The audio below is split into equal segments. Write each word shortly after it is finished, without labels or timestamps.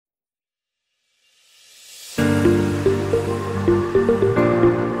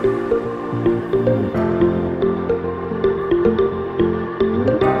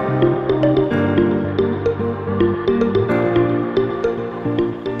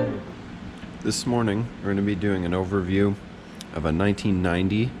This morning we're going to be doing an overview of a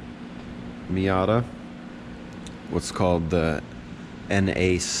 1990 Miata, what's called the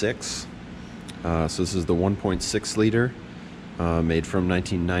NA6. So this is the 1.6 liter, made from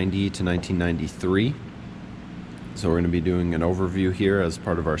 1990 to 1993. So we're going to be doing an overview here as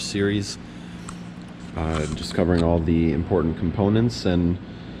part of our series, just covering all the important components and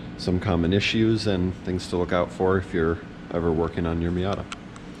some common issues and things to look out for if you're ever working on your Miata.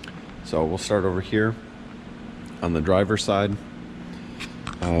 So we'll start over here on the driver's side.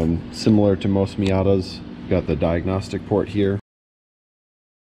 Similar to most Miatas, you've got the diagnostic port here.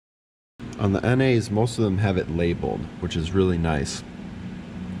 On the NAs, most of them have it labeled, which is really nice.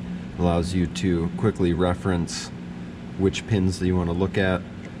 Allows you to quickly reference which pins that you want to look at.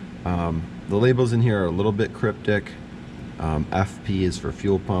 The labels in here are a little bit cryptic. FP is for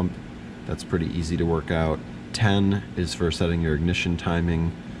fuel pump. That's pretty easy to work out. 10 is for setting your ignition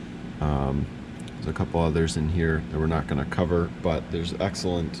timing. There's a couple others in here that we're not going to cover, but there's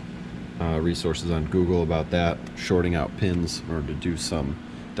excellent resources on Google about that, shorting out pins in order to do some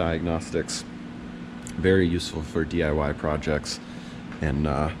diagnostics. Very useful for DIY projects and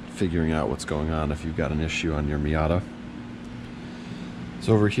figuring out what's going on if you've got an issue on your Miata.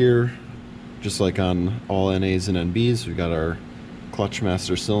 So over here, just like on all NAs and NBs, we've got our clutch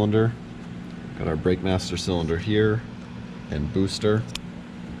master cylinder, got our brake master cylinder here, and booster.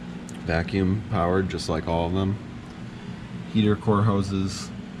 Vacuum powered, just like all of them. Heater core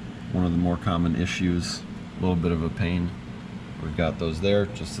hoses, one of the more common issues, a little bit of a pain. We've got those there,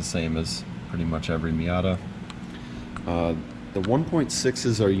 just the same as pretty much every Miata. The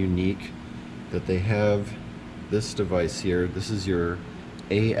 1.6s are unique that they have this device here. This is your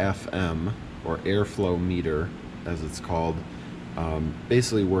AFM, or airflow meter as it's called.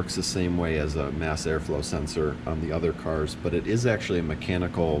 Basically works the same way as a mass airflow sensor on the other cars, but it is actually a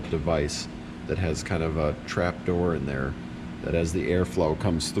mechanical device that has kind of a trap door in there that as the airflow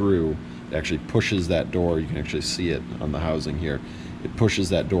comes through, it actually pushes that door. You can actually see it on the housing here. It pushes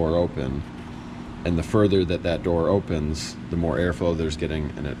that door open, and the further that door opens, the more airflow there's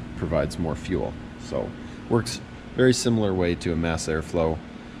getting, and it provides more fuel. So works very similar way to a mass airflow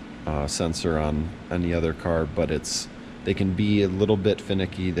sensor on any other car, but they can be a little bit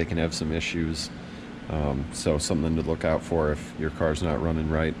finicky. They can have some issues, so something to look out for if your car's not running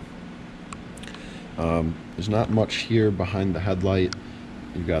right. There's not much here behind the headlight.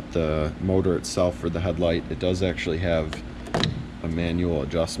 You've got the motor itself for the headlight. It does actually have a manual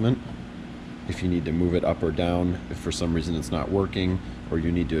adjustment if you need to move it up or down. If for some reason it's not working or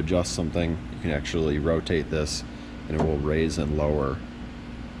you need to adjust something, you can actually rotate this and it will raise and lower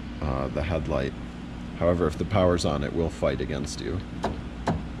the headlight. However, if the power's on, it will fight against you.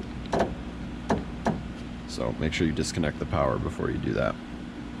 So make sure you disconnect the power before you do that.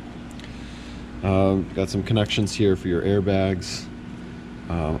 Got some connections here for your airbags.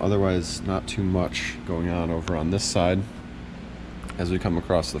 Otherwise, not too much going on over on this side. As we come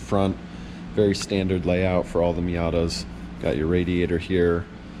across the front, very standard layout for all the Miatas. Got your radiator here,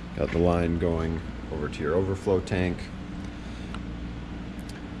 got the line going over to your overflow tank.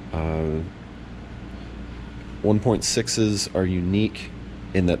 1.6s are unique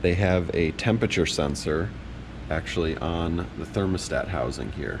in that they have a temperature sensor actually on the thermostat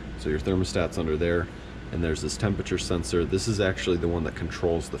housing here. So your thermostat's under there, and there's this temperature sensor. This is actually the one that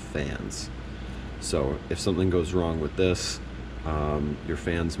controls the fans. So if something goes wrong with this, your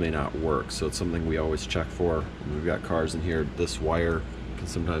fans may not work. So it's something we always check for. When we've got cars in here, this wire can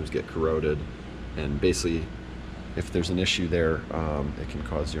sometimes get corroded, and basically if there's an issue there, it can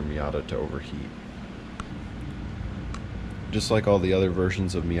cause your Miata to overheat. Just like all the other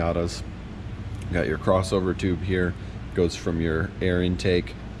versions of Miatas, you got your crossover tube here. It goes from your air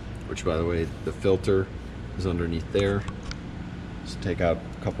intake, which, by the way, the filter is underneath there. Just take out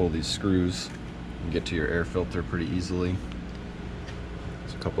a couple of these screws and get to your air filter pretty easily.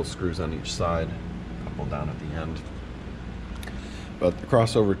 There's a couple screws on each side, a couple down at the end. But the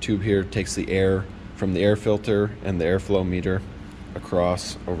crossover tube here takes the air from the air filter and the airflow meter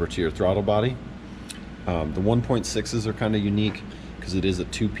across over to your throttle body. The 1.6s are kind of unique because it is a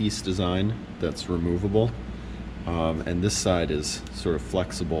two-piece design that's removable, and this side is sort of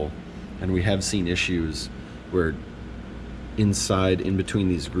flexible, and we have seen issues where in between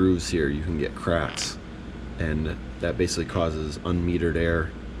these grooves here you can get cracks, and that basically causes unmetered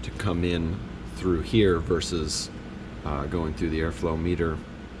air to come in through here versus going through the airflow meter.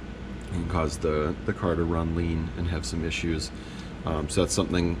 It can cause the car to run lean and have some issues. So that's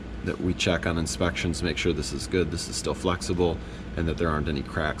something that we check on inspections to make sure this is good, this is still flexible, and that there aren't any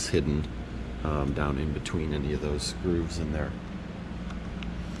cracks hidden down in between any of those grooves in there.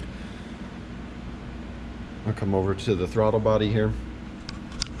 I'll come over to the throttle body here.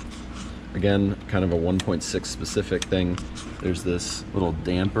 Again, kind of a 1.6 specific thing. There's this little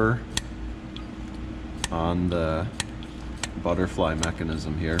damper on the butterfly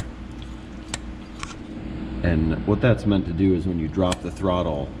mechanism here. And what that's meant to do is when you drop the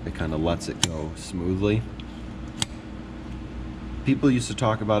throttle, it kind of lets it go smoothly. People used to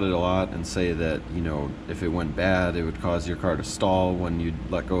talk about it a lot and say that, you know, if it went bad, it would cause your car to stall when you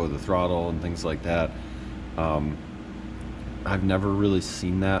let go of the throttle and things like that. I've never really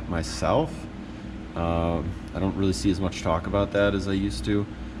seen that myself. I don't really see as much talk about that as I used to.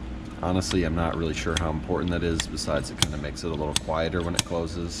 Honestly, I'm not really sure how important that is, besides it kind of makes it a little quieter when it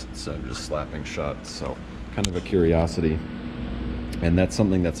closes instead of just slapping shut. So kind of a curiosity. And that's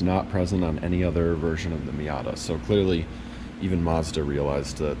something that's not present on any other version of the Miata. So clearly even Mazda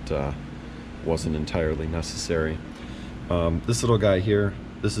realized that wasn't entirely necessary. This little guy here,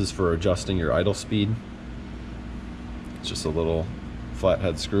 this is for adjusting your idle speed. It's just a little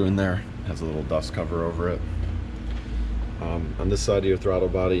flathead screw in there. It has a little dust cover over it. On this side of your throttle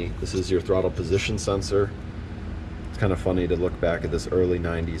body, this is your throttle position sensor. It's kind of funny to look back at this early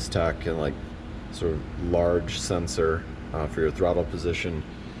 90s tech and like sort of large sensor for your throttle position,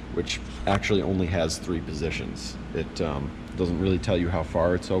 which actually only has 3 positions. It doesn't really tell you how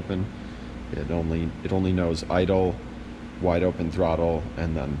far it's open. It only knows idle, wide open throttle,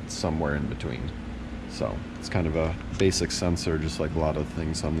 and then somewhere in between. So it's kind of a basic sensor, just like a lot of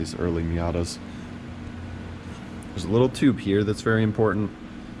things on these early Miatas. There's a little tube here that's very important.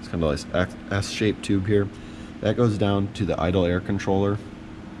 It's kind of like an S-shaped tube here. That goes down to the idle air controller.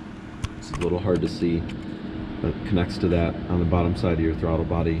 It's a little hard to see, but it connects to that on the bottom side of your throttle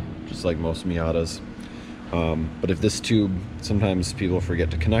body, just like most Miatas. But if this tube, sometimes people forget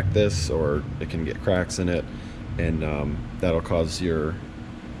to connect this, or it can get cracks in it, and that'll cause your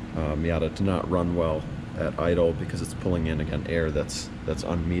Miata to not run well at idle because it's pulling in, again, air that's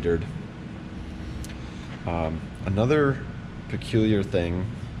unmetered. Another peculiar thing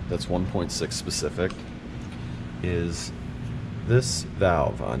that's 1.6 specific is this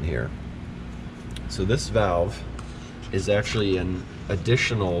valve on here. So this valve is actually an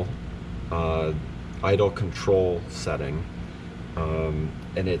additional idle control setting,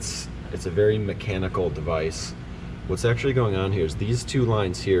 and it's a very mechanical device. What's actually going on here is these 2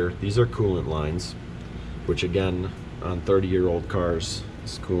 lines here, these are coolant lines, which again, on 30-year-old cars,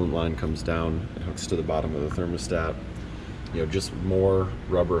 this coolant line comes down, it hooks to the bottom of the thermostat. You know, just more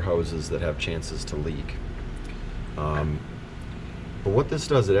rubber hoses that have chances to leak. But what this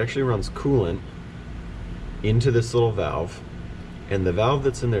does, it actually runs coolant into this little valve, and the valve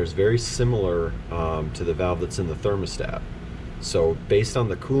that's in there is very similar to the valve that's in the thermostat. So based on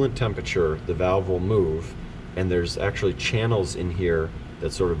the coolant temperature, the valve will move, and there's actually channels in here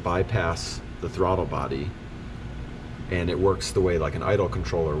that sort of bypass the throttle body, and it works the way like an idle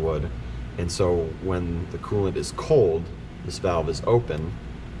controller would. And so when the coolant is cold, this valve is open,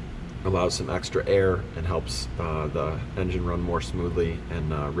 allows some extra air, and helps the engine run more smoothly,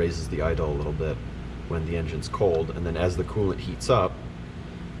 and raises the idle a little bit when the engine's cold. And then as the coolant heats up,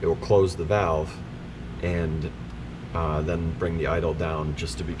 it will close the valve and then bring the idle down,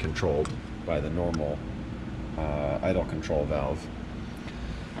 just to be controlled by the normal idle control valve.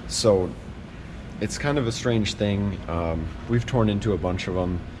 So it's kind of a strange thing. We've torn into a bunch of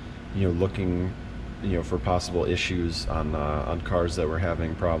them, you know, looking, you know, for possible issues on cars that were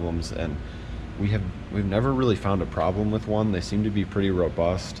having problems, and we've never really found a problem with one. They seem to be pretty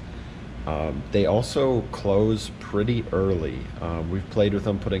robust. They also close pretty early. We've played with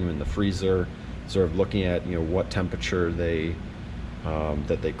them, putting them in the freezer, sort of looking at, you know, what temperature they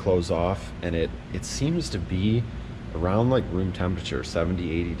that they close off, and it seems to be around like room temperature,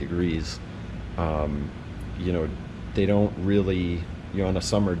 70-80 degrees. You know, they don't really, you know, on a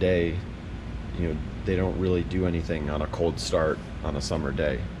summer day, you know, they don't really do anything on a cold start on a summer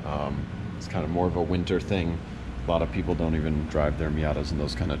day. It's kind of more of a winter thing. A lot of people don't even drive their Miatas in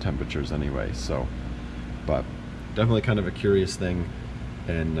those kind of temperatures anyway. So, but definitely kind of a curious thing,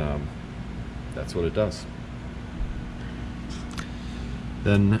 and that's what it does.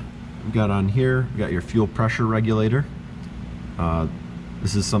 Then we've got on here, we've got your fuel pressure regulator.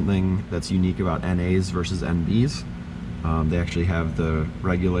 This is something that's unique about NAs versus NBs. They actually have the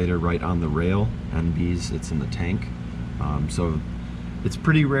regulator right on the rail. NBs, it's in the tank. So it's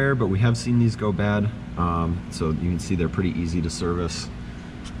pretty rare, but we have seen these go bad. So you can see they're pretty easy to service,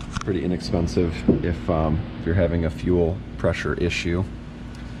 pretty inexpensive if you're having a fuel pressure issue.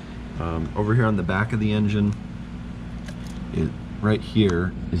 Over here on the back of the engine, right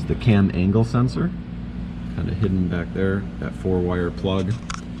here is the cam angle sensor, kind of hidden back there, that 4-wire plug.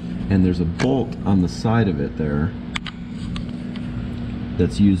 and there's a bolt on the side of it there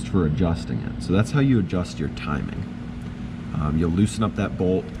that's used for adjusting it. So that's how you adjust your timing. You'll loosen up that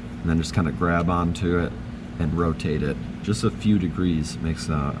bolt and then just kind of grab onto it and rotate it. Just a few degrees makes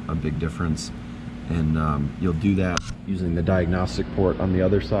a big difference. And you'll do that using the diagnostic port on the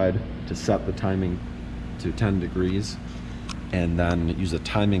other side to set the timing to 10 degrees, and then use a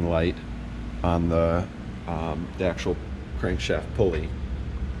timing light on the actual crankshaft pulley,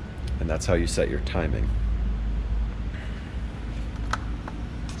 and that's how you set your timing.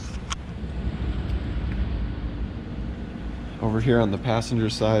 Over here on the passenger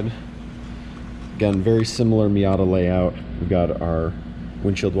side, again, very similar Miata layout. We've got our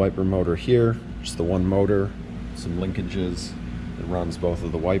windshield wiper motor here, just the one motor, some linkages that runs both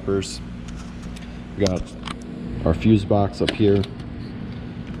of the wipers. We've got our fuse box up here.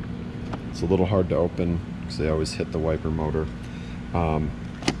 It's a little hard to open because they always hit the wiper motor.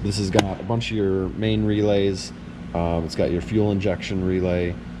 This has got a bunch of your main relays. It's got your fuel injection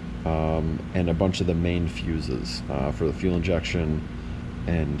relay, and a bunch of the main fuses for the fuel injection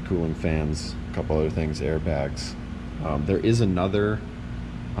and cooling fans, a couple other things, airbags. There is another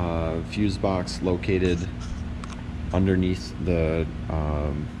fuse box located underneath the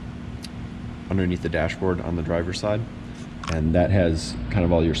dashboard on the driver's side, and that has kind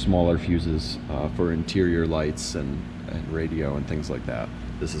of all your smaller fuses for interior lights and radio and things like that.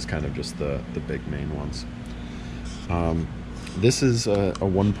 This is kind of just the big main ones. This is a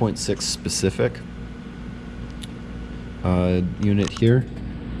 1.6 specific unit here.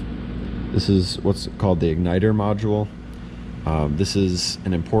 This is what's called the igniter module. This is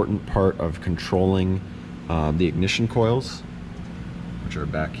an important part of controlling the ignition coils, which are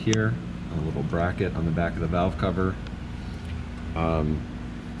back here, a little bracket on the back of the valve cover.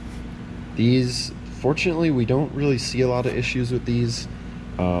 These, fortunately, we don't really see a lot of issues with these,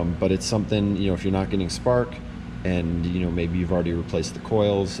 but it's something, you know, if you're not getting spark, and you know, maybe you've already replaced the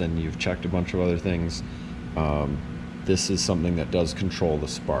coils and you've checked a bunch of other things, this is something that does control the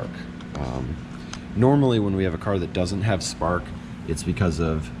spark. Normally when we have a car that doesn't have spark, it's because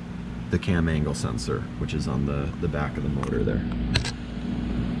of the cam angle sensor, which is on the back of the motor there.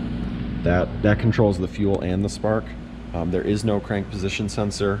 That controls the fuel and the spark. There is no crank position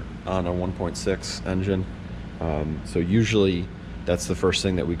sensor on a 1.6 engine, so usually that's the first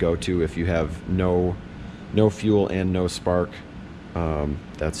thing that we go to if you have no fuel and no spark.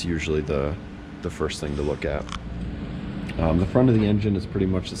 That's usually the first thing to look at. The front of the engine is pretty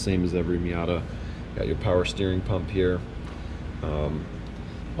much the same as every Miata. Got your power steering pump here.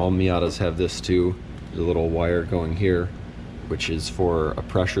 All Miatas have this too. There's a little wire going here, which is for a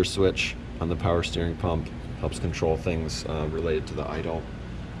pressure switch on the power steering pump. Helps control things related to the idle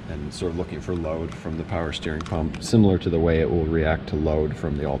and sort of looking for load from the power steering pump, similar to the way it will react to load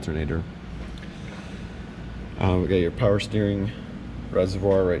from the alternator. We got your power steering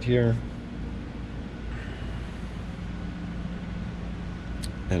reservoir right here.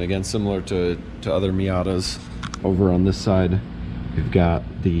 And again, similar to other Miatas, over on this side, we've got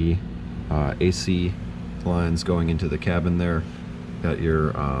the AC lines going into the cabin there. Got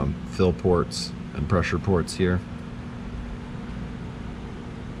your fill ports and pressure ports here.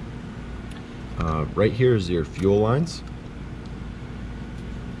 Right here is your fuel lines.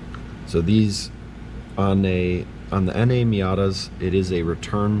 So these, on the NA Miatas, it is a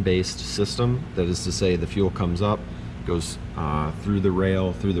return-based system. That is to say, the fuel comes up, goes through the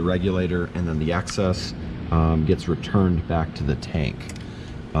rail, through the regulator, and then the excess gets returned back to the tank.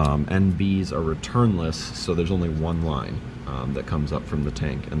 NBs are returnless, so there's only one line that comes up from the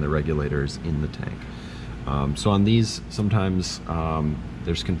tank, and the regulator is in the tank. So on these, sometimes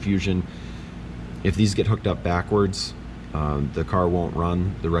there's confusion. If these get hooked up backwards, the car won't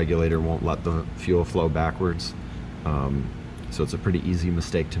run, the regulator won't let the fuel flow backwards. So it's a pretty easy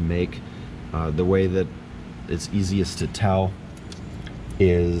mistake to make. The way that it's easiest to tell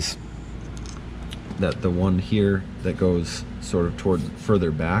is that the one here that goes sort of toward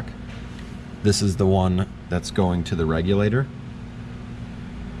further back, this is the one that's going to the regulator,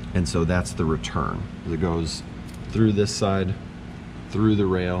 and so that's the return. It goes through this side, through the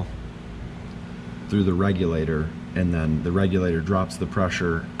rail, through the regulator, and then the regulator drops the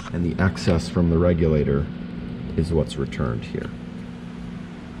pressure, and the excess from the regulator is what's returned here.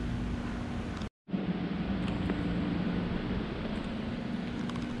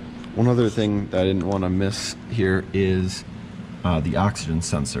 One other thing that I didn't want to miss here is the oxygen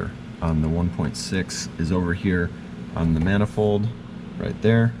sensor on the 1.6 is over here on the manifold right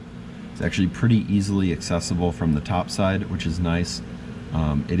there. It's actually pretty easily accessible from the top side, which is nice.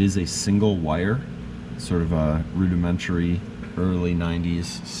 It is a single wire, sort of a rudimentary early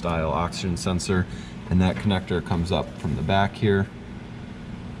 90s style oxygen sensor, and that connector comes up from the back here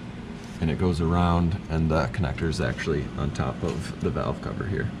and it goes around, and the connector is actually on top of the valve cover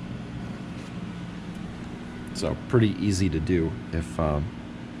here. So pretty easy to do if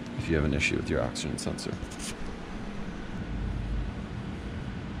you have an issue with your oxygen sensor.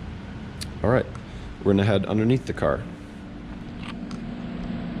 All right, we're gonna head underneath the car.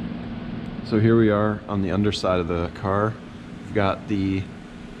 So here we are on the underside of the car. We've got the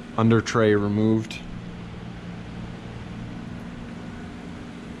under tray removed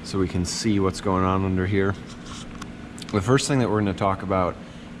so we can see what's going on under here. The first thing that we're going to talk about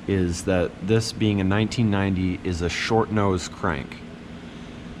is that this being a 1990 is a short nose crank.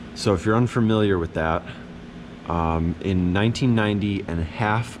 So if you're unfamiliar with that, in 1990 and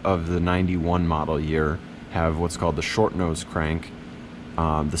half of the 91 model year have what's called the short nose crank.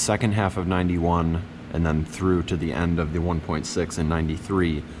 The second half of 91 and then through to the end of the 1.6 and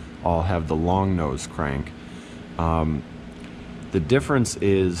 93 all have the long nose crank. The difference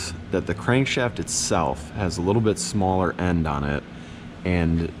is that the crankshaft itself has a little bit smaller end on it,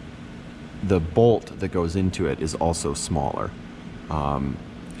 and the bolt that goes into it is also smaller. And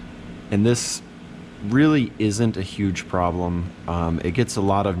this really isn't a huge problem. It gets a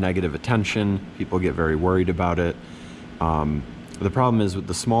lot of negative attention. People get very worried about it. The problem is with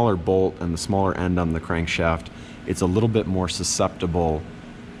the smaller bolt and the smaller end on the crankshaft, it's a little bit more susceptible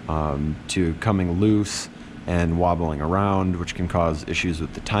to coming loose and wobbling around, which can cause issues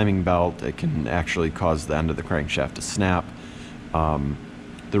with the timing belt. It can actually cause the end of the crankshaft to snap.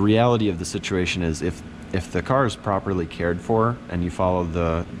 The reality of the situation is if the car is properly cared for and you follow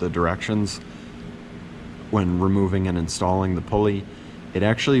the directions when removing and installing the pulley, it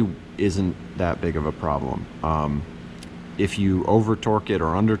actually isn't that big of a problem. If you over torque it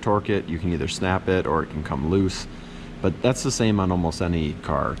or under torque it, you can either snap it or it can come loose, but that's the same on almost any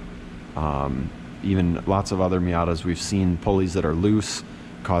car. Even lots of other Miatas, we've seen pulleys that are loose,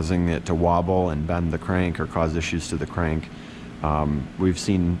 causing it to wobble and bend the crank or cause issues to the crank. We've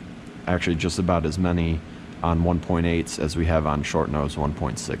seen actually just about as many on 1.8s as we have on short nose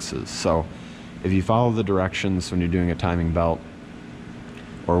 1.6s. So if you follow the directions when you're doing a timing belt,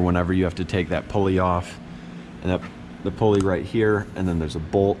 or whenever you have to take that pulley off, and the pulley right here, and then there's a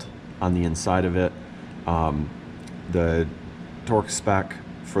bolt on the inside of it. The torque spec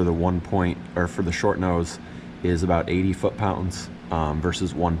for the for the short nose is about 80 foot-pounds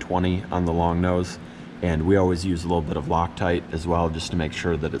versus 120 on the long nose, and we always use a little bit of Loctite as well just to make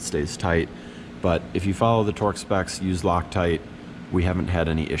sure that it stays tight. But if you follow the torque specs, use Loctite, we haven't had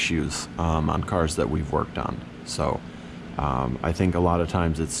any issues on cars that we've worked on. So I think a lot of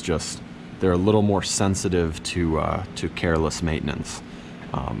times it's just they're a little more sensitive to careless maintenance.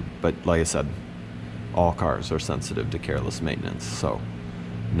 But like I said, all cars are sensitive to careless maintenance, so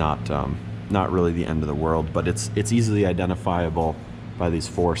not really the end of the world. But it's easily identifiable by these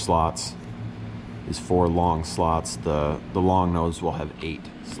four slots, these four long slots. The long nose will have 8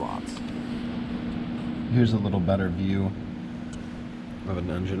 slots. Here's a little better view of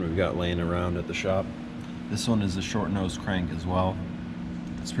an engine we've got laying around at the shop. This one is a short nose crank as well.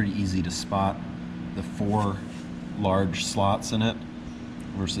 It's pretty easy to spot the 4 large slots in it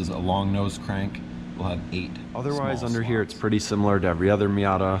versus a long nose crank will have 8. Otherwise, under here it's pretty similar to every other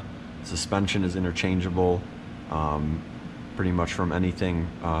Miata. Suspension is interchangeable pretty much from anything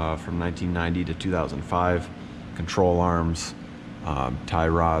from 1990 to 2005. Control arms, tie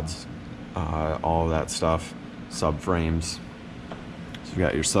rods, all of that stuff. Subframes. So you've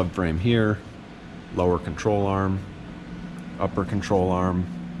got your subframe here, lower control arm, upper control arm,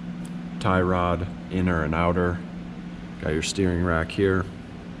 tie rod, inner and outer. Got your steering rack here,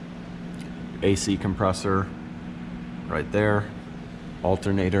 AC compressor right there,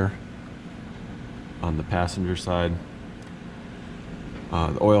 alternator on the passenger side.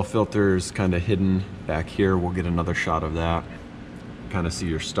 The oil filter is kind of hidden back here. We'll get another shot of that. Kind of see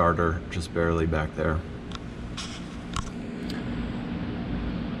your starter just barely back there.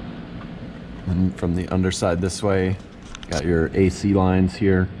 And from the underside this way, got your AC lines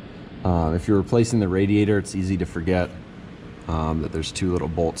here. If you're replacing the radiator, it's easy to forget that there's 2 little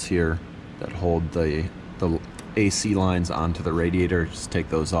bolts here that hold the AC lines onto the radiator. Just take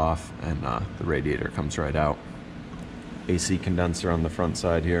those off and the radiator comes right out. AC condenser on the front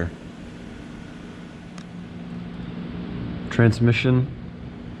side here. Transmission.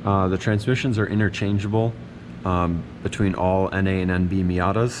 The transmissions are interchangeable between all NA and NB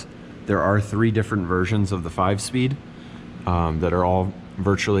Miatas. There are 3 different versions of the 5-speed that are all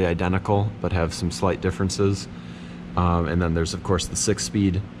virtually identical but have some slight differences. And then there's of course the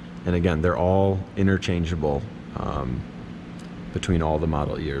 6-speed, and again they're all interchangeable. between all the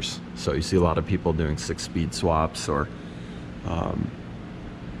model years. So you see a lot of people doing 6-speed swaps or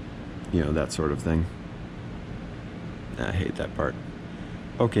you know, that sort of thing. I hate that part.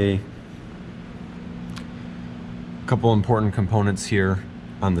 Okay. A couple important components here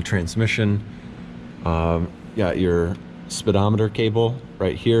on the transmission. Got your speedometer cable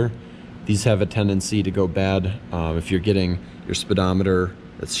right here. These have a tendency to go bad if you're getting your speedometer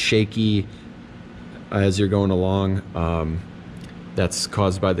that's shaky as you're going along. That's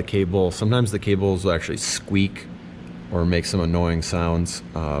caused by the cable. Sometimes the cables will actually squeak or make some annoying sounds.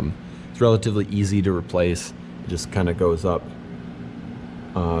 It's relatively easy to replace. It just kind of goes up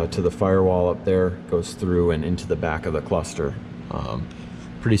to the firewall up there, goes through and into the back of the cluster.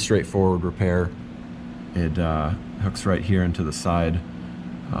 Pretty straightforward repair. It hooks right here into the side.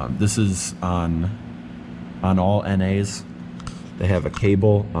 This is on all NAs. They have a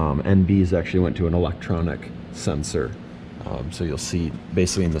cable. NBs actually went to an electronic sensor. So you'll see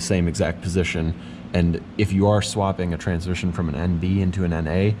basically in the same exact position. And if you are swapping a transmission from an NB into an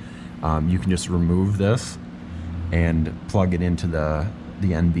NA, you can just remove this and plug it into the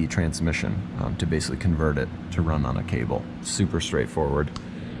NB transmission to basically convert it to run on a cable. Super straightforward.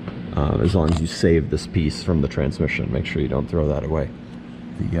 As long as you save this piece from the transmission, make sure you don't throw that away.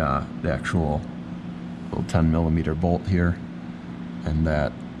 The actual little 10mm bolt here, and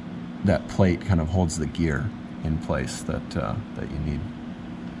that plate kind of holds the gear in place that you need.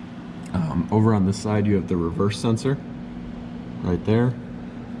 Over on this side, you have the reverse sensor right there.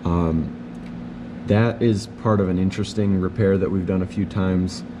 That is part of an interesting repair that we've done a few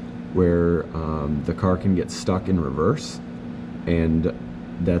times, where the car can get stuck in reverse, and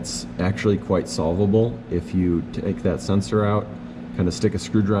that's actually quite solvable if you take that sensor out, kind of stick a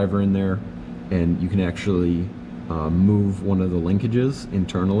screwdriver in there, and you can actually move one of the linkages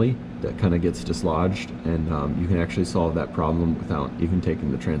internally that kind of gets dislodged, and you can actually solve that problem without even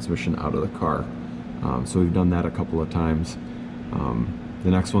taking the transmission out of the car. So we've done that a couple of times. The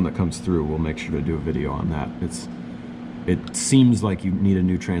next one that comes through, we'll make sure to do a video on that. It seems like you need a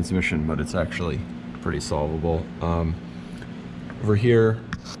new transmission, but it's actually pretty solvable. Over here,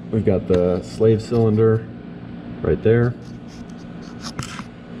 we've got the slave cylinder right there.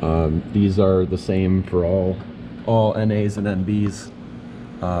 These are the same for all NAs and NBs.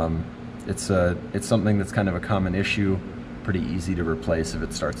 It's something that's kind of a common issue, pretty easy to replace if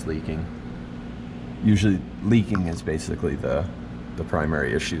it starts leaking. Usually leaking is basically the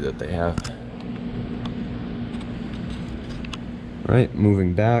primary issue that they have. All right,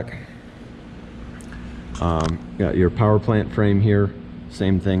 moving back. Got your power plant frame here.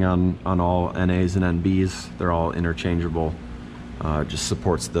 Same thing on all NAs and NBs. They're all interchangeable. Just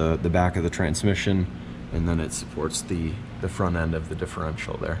supports the back of the transmission, and then it supports the front end of the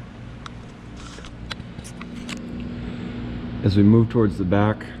differential there. As we move towards the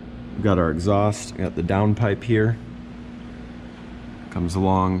back, we've got our exhaust. We've got the downpipe here. Comes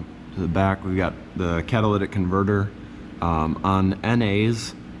along to the back. We've got the catalytic converter. On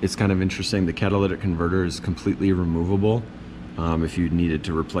NAs, it's kind of interesting. The catalytic converter is completely removable if you needed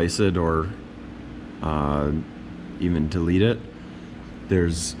to replace it or even delete it. You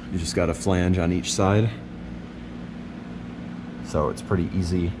just got a flange on each side, so it's pretty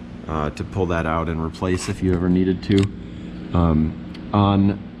easy to pull that out and replace if you ever needed to.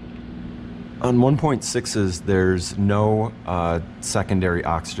 On 1.6s, there's no secondary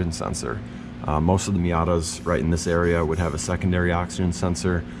oxygen sensor. Most of the Miatas right in this area would have a secondary oxygen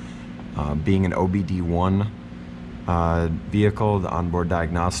sensor. Being an OBD1 vehicle, the onboard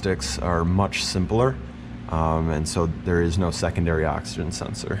diagnostics are much simpler, and so there is no secondary oxygen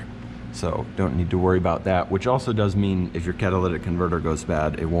sensor. So don't need to worry about that, which also does mean if your catalytic converter goes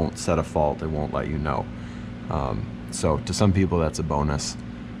bad, it won't set a fault, it won't let you know. So to some people that's a bonus,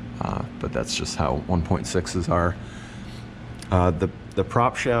 but that's just how 1.6s are. The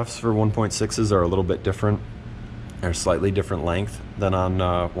prop shafts for 1.6s are a little bit different. They're slightly different length than on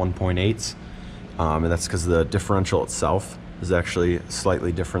 1.8s, and that's because the differential itself is actually a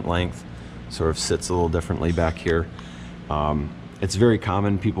slightly different length, sort of sits a little differently back here. It's very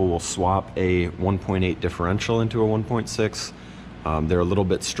common, people will swap a 1.8 differential into a 1.6. They're a little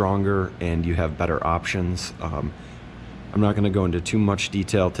bit stronger and you have better options. I'm not going to go into too much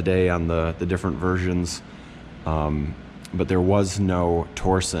detail today on the different versions, but there was no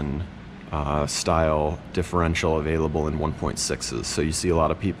Torsen style differential available in 1.6s. So you see a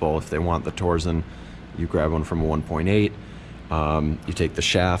lot of people, if they want the Torsen, you grab one from a 1.8. You take the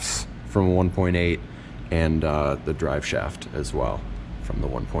shafts from a 1.8 and the drive shaft as well from the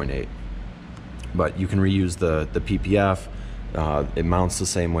 1.8. But you can reuse the PPF. It mounts the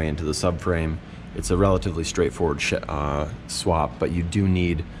same way into the subframe, it's a relatively straightforward swap, but you do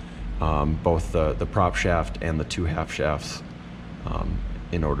need both the prop shaft and the 2 half shafts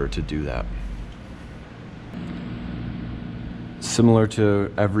in order to do that. Similar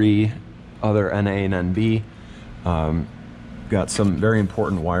to every other NA and NB, got some very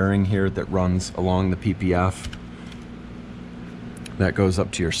important wiring here that runs along the PPF that goes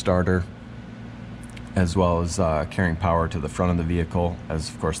up to your starter, as well as carrying power to the front of the vehicle, as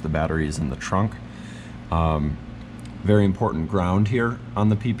of course the battery is in the trunk. Very important ground here on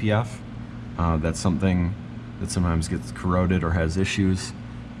the PPF. That's something that sometimes gets corroded or has issues.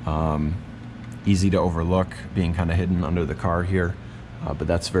 Easy to overlook, being kind of hidden under the car here, but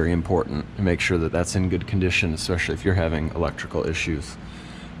that's very important to make sure that that's in good condition, especially if you're having electrical issues.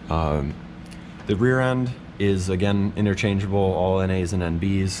 The rear end is again interchangeable, all NAs and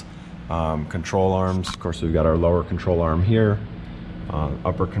NBs. Control arms, of course we've got our lower control arm here,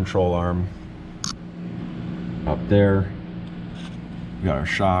 upper control arm up there. We've got our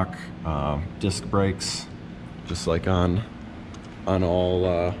shock, disc brakes, just like on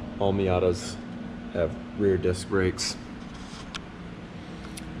all Miatas have rear disc brakes.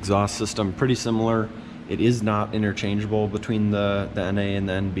 Exhaust system, pretty similar. It is not interchangeable between the NA and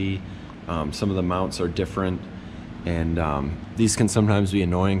the NB. Some of the mounts are different, and these can sometimes be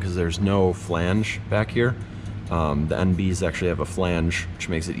annoying because there's no flange back here. The NBs actually have a flange, which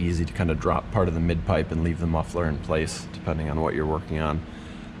makes it easy to kind of drop part of the mid-pipe and leave the muffler in place, depending on what you're working on.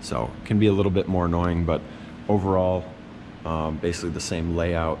 So it can be a little bit more annoying, but overall, basically the same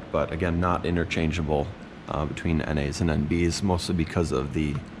layout, but again, not interchangeable between NAs and NBs, mostly because of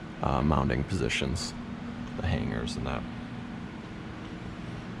the mounting positions, the hangers and that.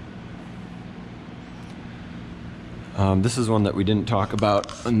 This is one that we didn't talk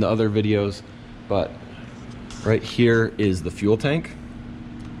about in the other videos, but right here is the fuel tank,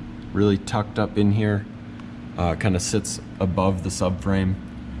 really tucked up in here, kind of sits above the subframe.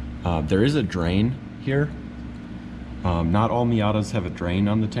 There is a drain here. Not all Miatas have a drain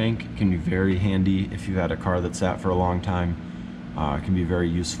on the tank. It can be very handy if you've had a car that's sat for a long time. It can be very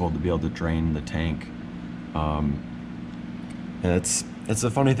useful to be able to drain the tank. And it's a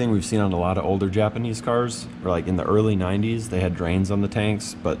funny thing we've seen on a lot of older Japanese cars, where like in the early 90s they had drains on the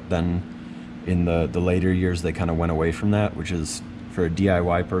tanks, but then in the later years they kind of went away from that, which is, for a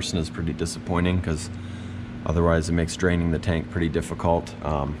DIY person, is pretty disappointing, because otherwise it makes draining the tank pretty difficult.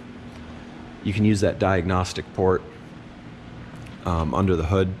 You can use that diagnostic port under the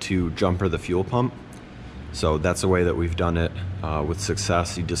hood to jumper the fuel pump. So that's a way that we've done it with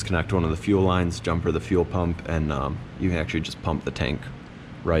success. You disconnect one of the fuel lines, jumper the fuel pump, and you can actually just pump the tank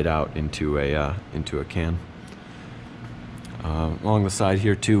right out into a can. Along the side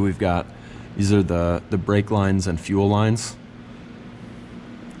here too, we've got, these are the brake lines and fuel lines.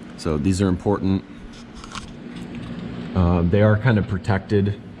 So these are important. They are kind of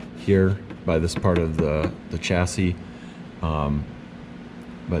protected here by this part of the chassis,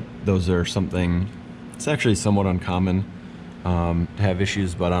 but those are something, it's actually somewhat uncommon to have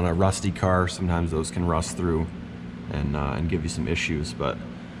issues, but on a rusty car sometimes those can rust through and give you some issues, but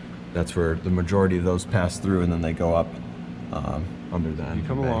that's where the majority of those pass through, and then they go up under that. You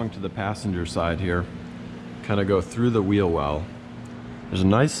come along to the passenger side here, kind of go through the wheel well. There's a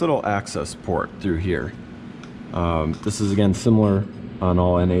nice little access port through here. This is again similar on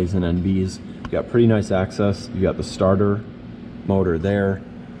all NAs and NBs. You got pretty nice access. You got the starter motor there.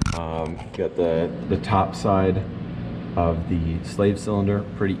 You got the top side of the slave cylinder,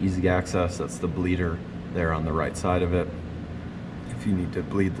 pretty easy access. That's the bleeder there on the right side of it. If you need to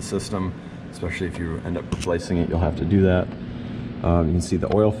bleed the system, especially if you end up replacing it, you'll have to do that. You can see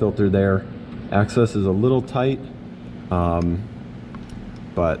the oil filter there. Access is a little tight,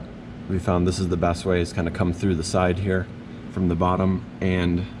 but we found this is the best way, is kind of come through the side here from the bottom.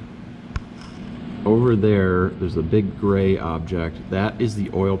 And over there's a big gray object. That is the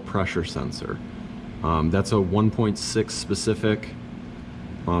oil pressure sensor. That's a 1.6 specific.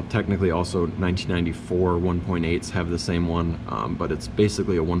 Technically also 1994 1.8s have the same one, but it's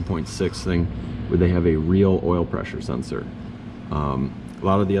basically a 1.6 thing where they have a real oil pressure sensor. A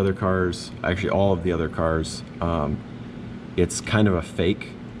lot of the other cars, actually all of the other cars, it's kind of a fake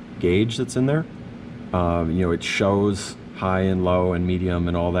gauge that's in there. You know, it shows high and low and medium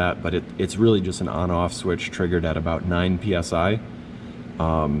and all that, but it's really just an on-off switch triggered at about 9 psi.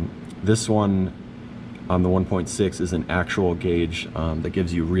 This one on the 1.6 is an actual gauge that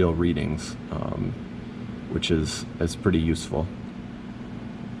gives you real readings, which is pretty useful.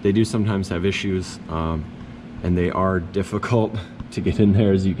 They do sometimes have issues, and they are difficult to get in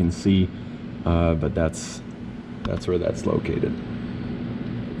there, as you can see, but that's where that's located.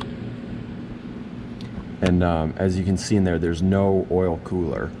 And as you can see in there, there's no oil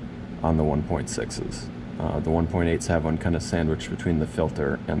cooler on the 1.6s. The 1.8s have one kind of sandwiched between the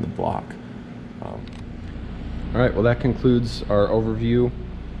filter and the block. All right, well, that concludes our overview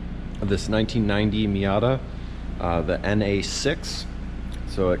of this 1990 Miata, the NA6.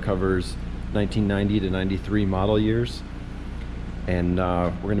 So it covers 1990 to 93 model years. And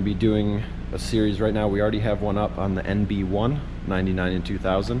we're going to be doing a series right now. We already have one up on the NB1, 99 and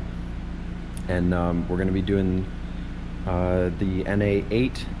 2000. And we're going to be doing the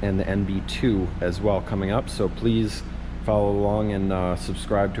NA8 and the NB2 as well coming up. So please follow along and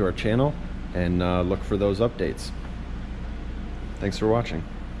subscribe to our channel and look for those updates. Thanks for watching.